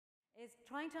is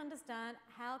trying to understand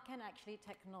how can actually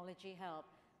technology help.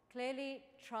 Clearly,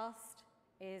 trust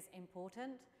is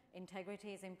important,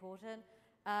 integrity is important,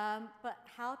 but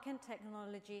how can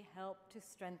technology help to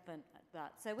strengthen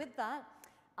that? So with that,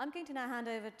 I'm going to now hand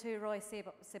over to Roy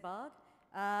Sebag.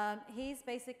 He's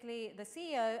basically the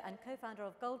CEO and co-founder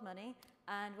of Gold Money,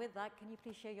 and with that, can you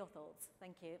please share your thoughts?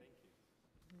 Thank you.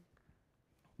 Thank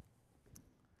you.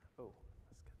 Oh, let's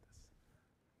get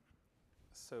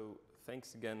this. So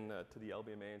thanks again to the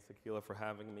LBMA and Sakila for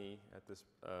having me at this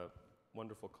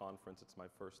wonderful conference. It's my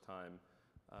first time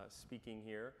speaking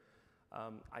here.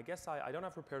 I guess I don't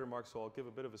have prepared remarks, so I'll give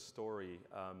a bit of a story.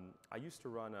 I used to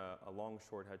run a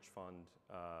long-short hedge fund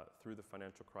through the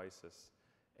financial crisis.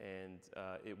 And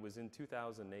it was in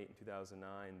 2008 and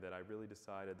 2009 that I really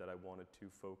decided that I wanted to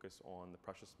focus on the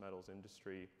precious metals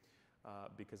industry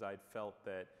because I had felt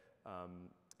that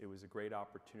it was a great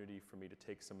opportunity for me to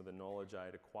take some of the knowledge I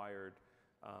had acquired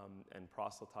and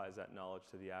proselytize that knowledge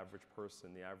to the average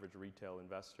person, the average retail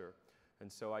investor.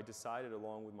 And so I decided,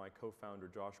 along with my co-founder,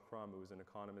 Josh Crum, who was an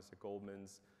economist at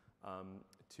Goldman's,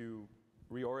 to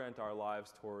reorient our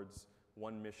lives towards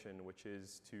one mission, which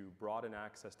is to broaden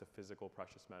access to physical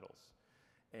precious metals.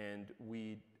 And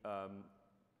when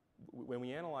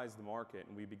we analyzed the market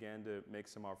and we began to make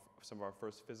some of our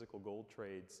first physical gold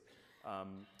trades,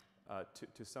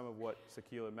 to some of what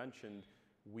Sakila mentioned,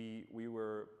 we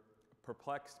were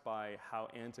perplexed by how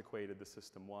antiquated the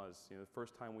system was. You know, the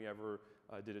first time we ever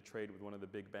did a trade with one of the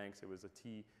big banks, it was a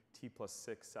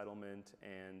T+6 settlement,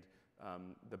 and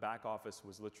the back office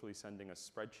was literally sending us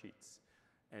spreadsheets.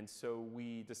 And so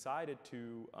we decided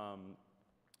to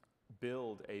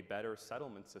build a better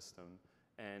settlement system,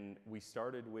 and we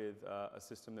started with a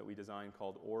system that we designed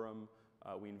called Aurum.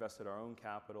 We invested our own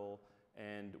capital,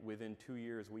 and within 2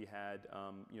 years we had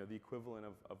the equivalent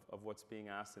of what's being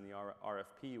asked in the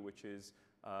RFP, which is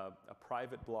a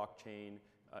private blockchain,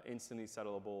 instantly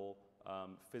settlable,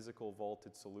 physical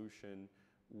vaulted solution,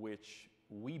 which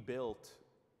we built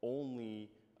only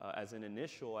as an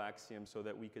initial axiom so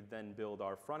that we could then build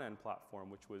our front-end platform,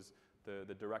 which was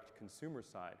the direct consumer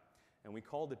side. And we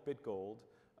called it BitGold,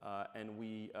 and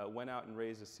we went out and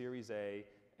raised a Series A,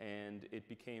 and it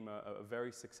became a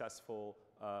very successful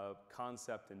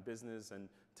concept in business. And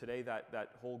today that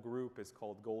whole group is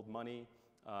called Gold Money,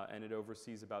 and it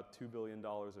oversees about $2 billion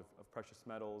of precious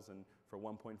metals and for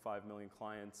 1.5 million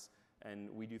clients.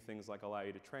 And we do things like allow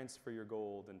you to transfer your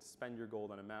gold and spend your gold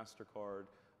on a MasterCard,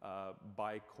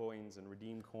 buy coins and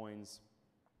redeem coins.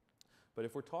 But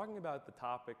if we're talking about the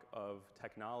topic of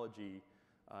technology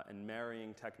and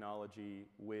marrying technology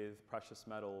with precious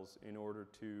metals in order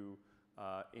to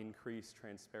increase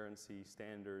transparency,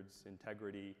 standards,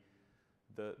 integrity,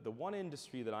 the one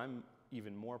industry that I'm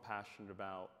even more passionate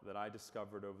about that I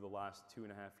discovered over the last 2.5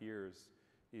 years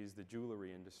is the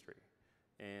jewelry industry.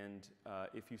 And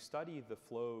if you study the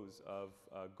flows of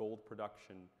gold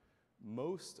production,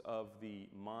 most of the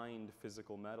mined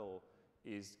physical metal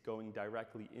is going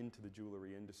directly into the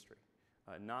jewelry industry,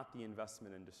 not the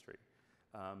investment industry.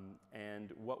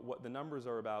 And what the numbers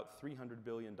are about $300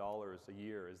 billion a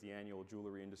year is the annual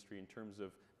jewelry industry in terms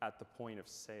of at the point of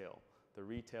sale, the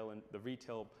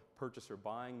retail purchaser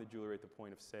buying the jewelry at the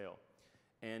point of sale.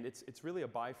 And it's really a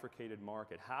bifurcated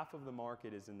market. Half of the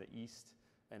market is in the East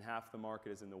and half the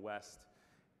market is in the West.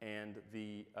 And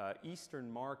the Eastern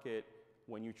market,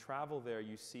 when you travel there,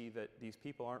 you see that these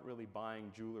people aren't really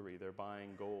buying jewelry, they're buying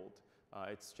gold.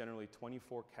 It's generally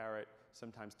 24 karat,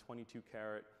 sometimes 22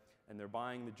 karat, and they're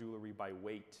buying the jewelry by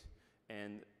weight.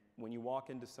 And when you walk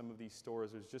into some of these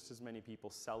stores, there's just as many people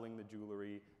selling the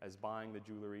jewelry as buying the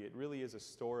jewelry. It really is a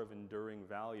store of enduring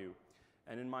value.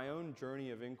 And in my own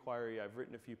journey of inquiry, I've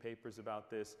written a few papers about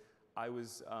this, I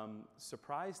was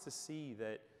surprised to see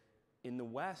that in the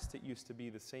West, it used to be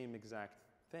the same exact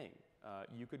thing.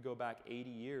 You could go back 80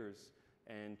 years,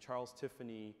 and Charles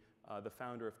Tiffany, the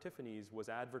founder of Tiffany's, was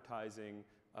advertising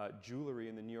jewelry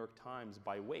in the New York Times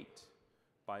by weight,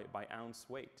 by ounce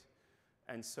weight.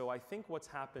 And so I think what's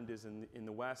happened is in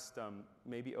the West,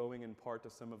 maybe owing in part to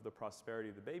some of the prosperity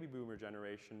of the baby boomer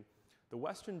generation, the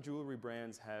Western jewelry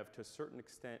brands have, to a certain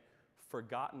extent,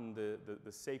 forgotten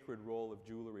the sacred role of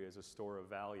jewelry as a store of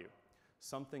value,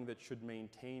 something that should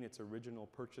maintain its original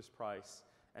purchase price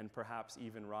and perhaps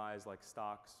even rise like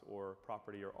stocks or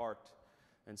property or art.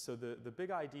 And so the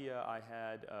big idea I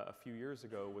had a few years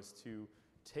ago was to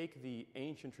take the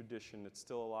ancient tradition that's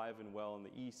still alive and well in the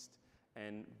East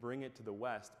and bring it to the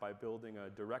West by building a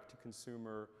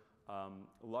direct-to-consumer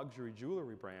luxury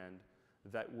jewelry brand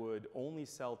that would only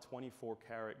sell 24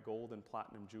 karat gold and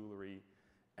platinum jewelry,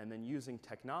 and then using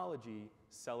technology,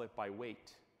 sell it by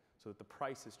weight. so that the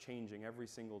price is changing every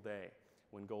single day.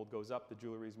 When gold goes up, the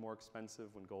jewelry is more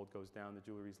expensive. When gold goes down, the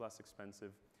jewelry is less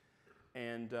expensive.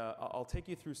 And I'll take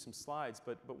you through some slides,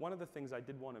 but one of the things I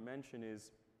did want to mention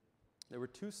is there were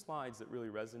two slides that really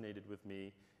resonated with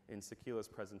me in Sekila's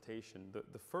presentation.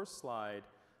 The first slide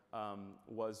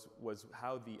was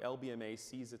how the LBMA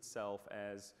sees itself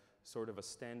as sort of a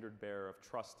standard bearer of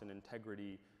trust and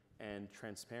integrity and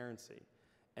transparency.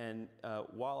 And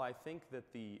while I think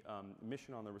that the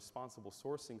mission on the responsible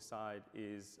sourcing side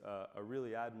is a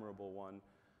really admirable one,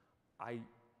 I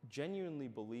genuinely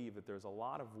believe that there's a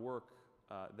lot of work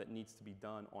that needs to be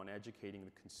done on educating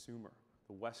the consumer,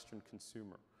 the Western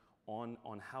consumer, on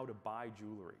how to buy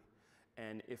jewelry.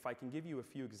 And if I can give you a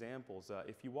few examples,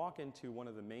 if you walk into one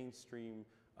of the mainstream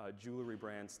jewelry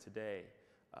brands today,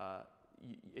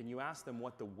 and you ask them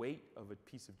what the weight of a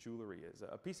piece of jewelry is,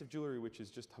 a piece of jewelry which is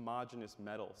just homogeneous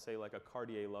metal, say like a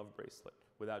Cartier love bracelet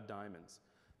without diamonds,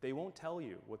 they won't tell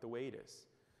you what the weight is.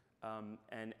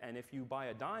 And if you buy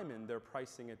a diamond, they're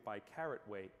pricing it by carat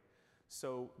weight.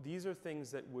 So these are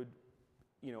things that would,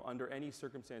 under any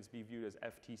circumstance be viewed as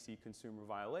FTC consumer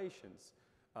violations.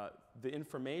 The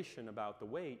information about the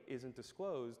weight isn't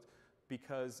disclosed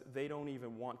because they don't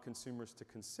even want consumers to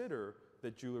consider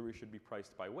that jewelry should be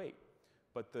priced by weight.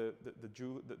 But the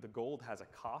gold has a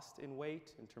cost in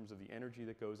weight in terms of the energy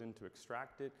that goes in to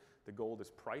extract it. The gold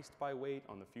is priced by weight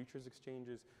on the futures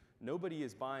exchanges. Nobody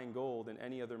is buying gold in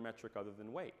any other metric other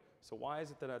than weight. So why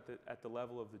is it that at the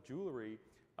level of the jewelry,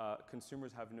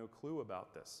 consumers have no clue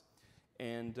about this?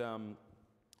 And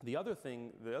the other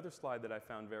slide that I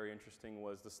found very interesting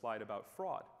was the slide about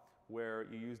fraud, where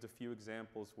you used a few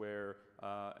examples where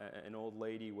an old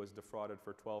lady was defrauded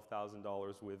for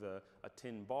 $12,000 with a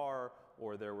tin bar,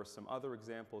 or there were some other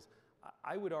examples.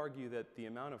 I would argue that the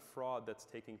amount of fraud that's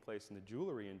taking place in the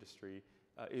jewelry industry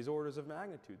is orders of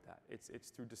magnitude that. It's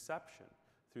through deception,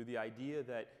 through the idea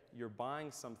that you're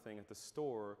buying something at the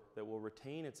store that will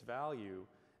retain its value,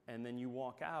 and then you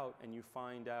walk out and you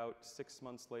find out 6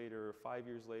 months later, or 5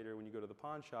 years later when you go to the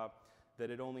pawn shop, that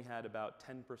it only had about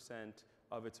 10%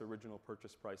 of its original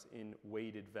purchase price in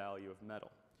weighted value of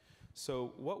metal.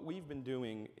 So what we've been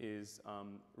doing is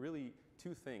really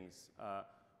two things.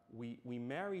 We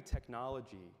marry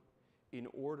technology in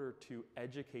order to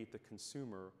educate the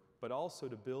consumer, but also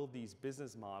to build these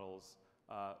business models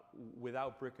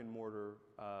without brick and mortar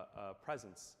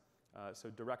presence, so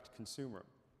direct consumer.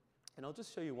 And I'll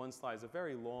just show you one slide. It's a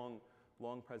very long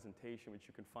presentation which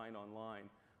you can find online.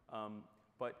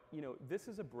 But this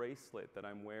is a bracelet that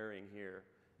I'm wearing here,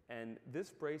 and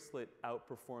this bracelet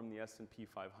outperformed the S&P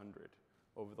 500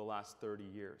 over the last 30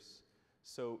 years.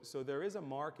 So there is a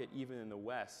market even in the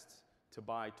West to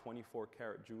buy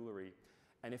 24-karat jewelry,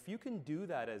 and if you can do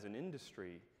that as an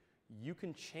industry, you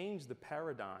can change the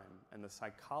paradigm and the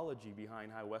psychology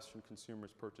behind how Western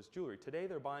consumers purchase jewelry. Today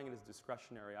they're buying it as a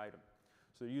discretionary item,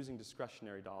 so they're using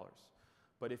discretionary dollars.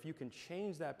 But if you can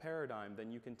change that paradigm,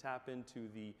 then you can tap into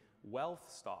the wealth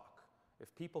stock.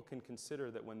 If people can consider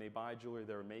that when they buy jewelry,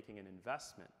 they're making an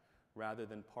investment rather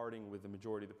than parting with the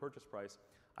majority of the purchase price,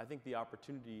 I think the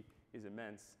opportunity is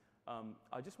immense.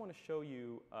 I just want to show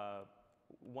you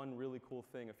one really cool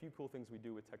thing, a few cool things we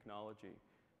do with technology.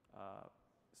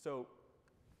 So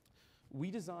we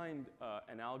designed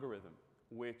an algorithm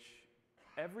which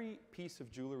every piece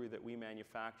of jewelry that we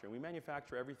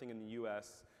manufacture everything in the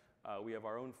US, we have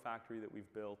our own factory that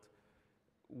we've built.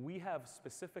 We have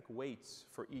specific weights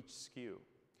for each SKU.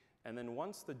 And then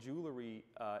once the jewelry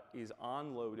is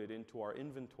onloaded into our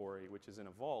inventory, which is in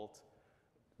a vault,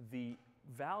 the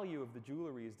value of the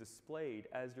jewelry is displayed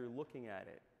as you're looking at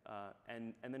it.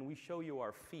 And then we show you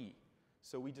our fee.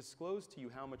 So we disclose to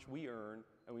you how much we earn,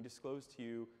 and we disclose to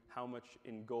you how much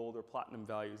in gold or platinum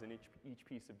values in each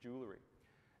piece of jewelry.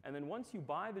 And then once you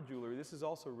buy the jewelry, this is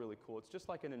also really cool. It's just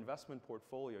like an investment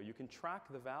portfolio. You can track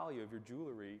the value of your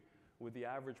jewelry with the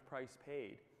average price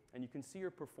paid, and you can see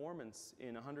your performance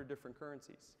in 100 different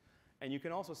currencies. And you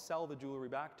can also sell the jewelry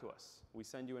back to us. We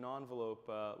send you an envelope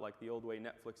like the old way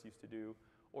Netflix used to do,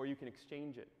 or you can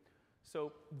exchange it.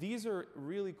 So these are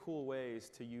really cool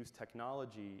ways to use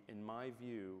technology, in my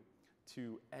view,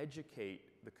 to educate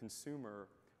the consumer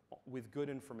with good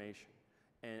information.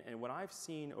 And what I've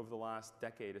seen over the last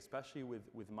decade, especially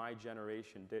with my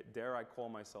generation, dare I call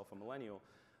myself a millennial,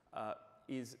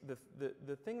 is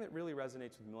the thing that really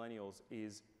resonates with millennials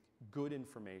is good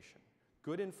information.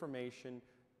 Good information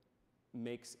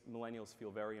makes millennials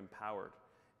feel very empowered.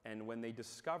 And when they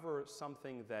discover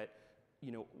something that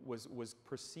was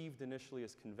perceived initially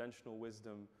as conventional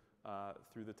wisdom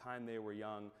through the time they were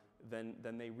young, then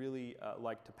they really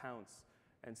like to pounce.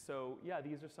 And so, yeah,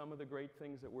 these are some of the great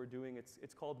things that we're doing.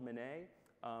 It's called Mene.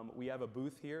 We have a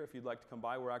booth here if you'd like to come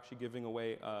by. We're actually giving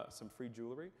away some free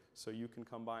jewelry, so you can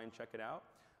come by and check it out.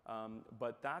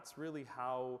 But that's really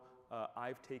how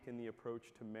I've taken the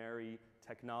approach to marry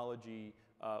technology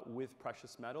with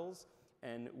precious metals,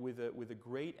 and with a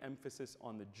great emphasis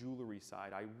on the jewelry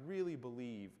side. I really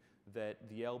believe that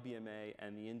the LBMA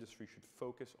and the industry should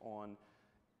focus on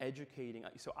educating.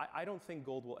 So I don't think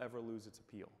gold will ever lose its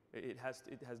appeal. It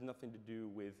has nothing to do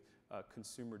with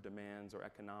consumer demands or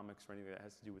economics or anything. That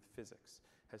has to do with physics.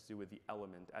 It has to do with the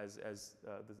element. As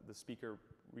the speaker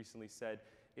recently said,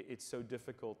 it's so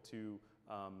difficult to,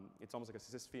 it's almost like a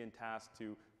Sisyphean task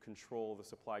to control the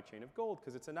supply chain of gold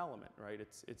because it's an element, right?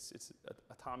 It's an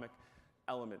atomic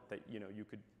element that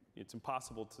it's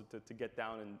impossible to get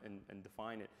down and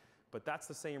define it. But that's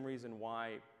the same reason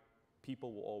why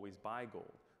people will always buy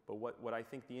gold. But what I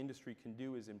think the industry can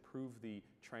do is improve the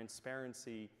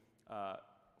transparency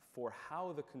for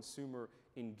how the consumer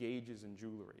engages in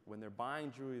jewelry. When they're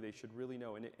buying jewelry, they should really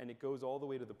know, and it goes all the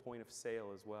way to the point of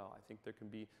sale as well. I think there can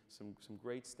be some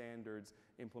great standards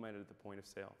implemented at the point of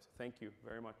sale. So thank you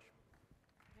very much.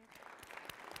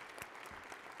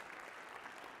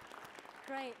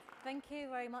 Great. Thank you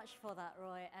very much for that,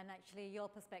 Roy, and actually your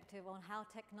perspective on how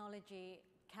technology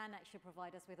can actually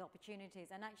provide us with opportunities,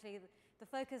 and actually the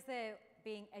focus there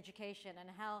being education and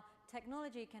how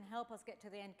technology can help us get to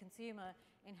the end consumer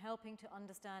in helping to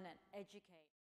understand and educate.